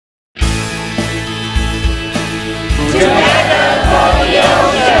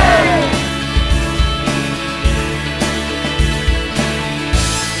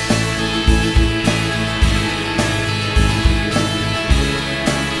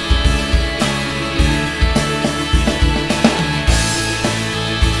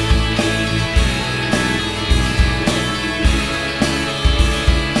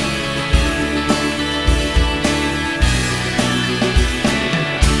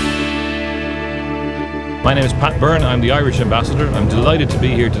My name is Pat Byrne, I'm the Irish ambassador. I'm delighted to be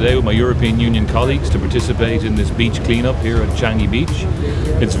here today with my European Union colleagues to participate in this beach cleanup here at Changi Beach.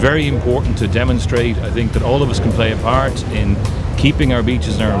 It's very important to demonstrate, I think, that all of us can play a part in keeping our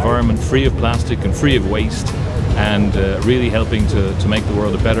beaches and our environment free of plastic and free of waste, and really helping to make the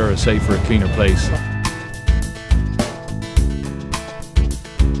world a better, a safer, a cleaner place.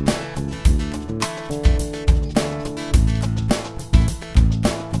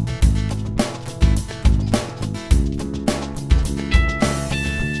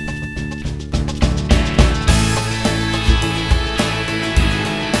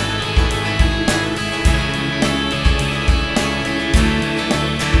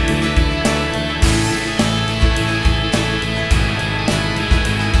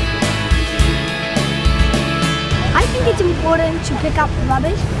 It's important to pick up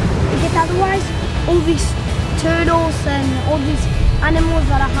rubbish because otherwise all these turtles and all these animals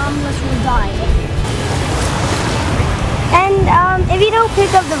that are harmless will die. And if you don't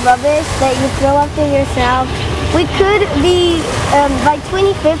pick up the rubbish that you throw after yourself, we could be, by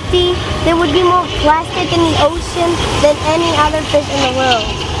 2050, there would be more plastic in the ocean than any other fish in the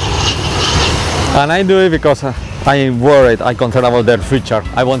world. And I do it because I'm worried, I'm concerned about their future.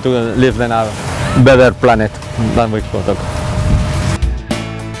 I want to live in a better planet than we could.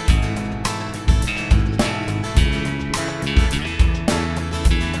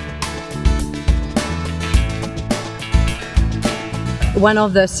 One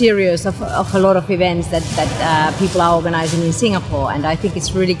of the series of a lot of events that people are organizing in Singapore, and I think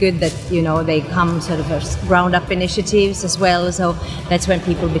it's really good that, you know, they come sort of as ground up initiatives as well, so that's when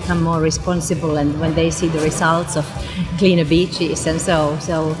people become more responsible and when they see the results of cleaner beaches, and so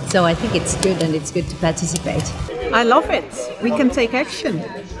I think it's good, and it's good to participate. I love it. We can take action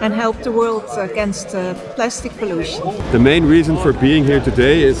and help the world against plastic pollution. The main reason for being here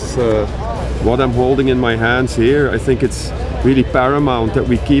today is what I'm holding in my hands here. I think it's really paramount that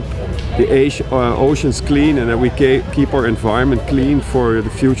we keep the oceans clean and that we keep our environment clean for the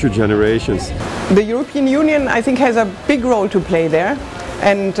future generations. The European Union, I think, has a big role to play there.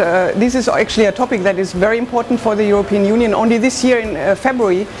 And this is actually a topic that is very important for the European Union. Only this year in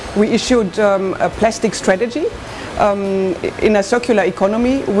February we issued a plastic strategy in a circular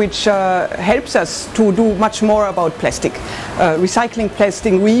economy, which helps us to do much more about plastic. Recycling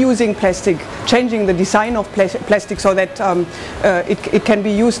plastic, reusing plastic, changing the design of plastic so that it can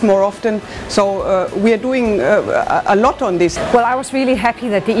be used more often. So we are doing a lot on this. Well, I was really happy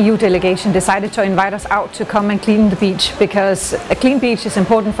that the EU delegation decided to invite us out to come and clean the beach, because a clean beach is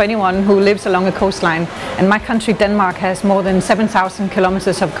important for anyone who lives along a coastline. And my country, Denmark, has more than 7,000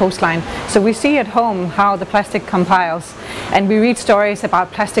 kilometers of coastline. So we see at home how the plastic compiles, and we read stories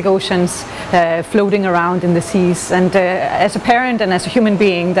about plastic oceans floating around in the seas. And as a parent and as a human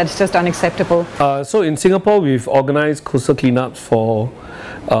being, that's just unacceptable. So in Singapore, we've organized coastal cleanups for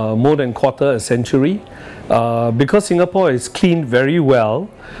more than quarter a century. Because Singapore is cleaned very well,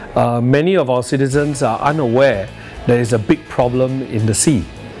 many of our citizens are unaware there is a big problem in the sea.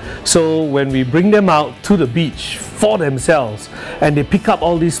 So when we bring them out to the beach for themselves and they pick up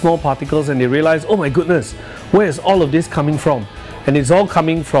all these small particles and they realize, oh my goodness, where is all of this coming from? And it's all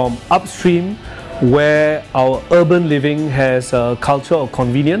coming from upstream, where our urban living has a culture of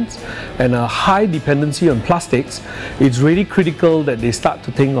convenience and a high dependency on plastics. It's really critical that they start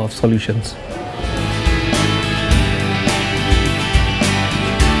to think of solutions.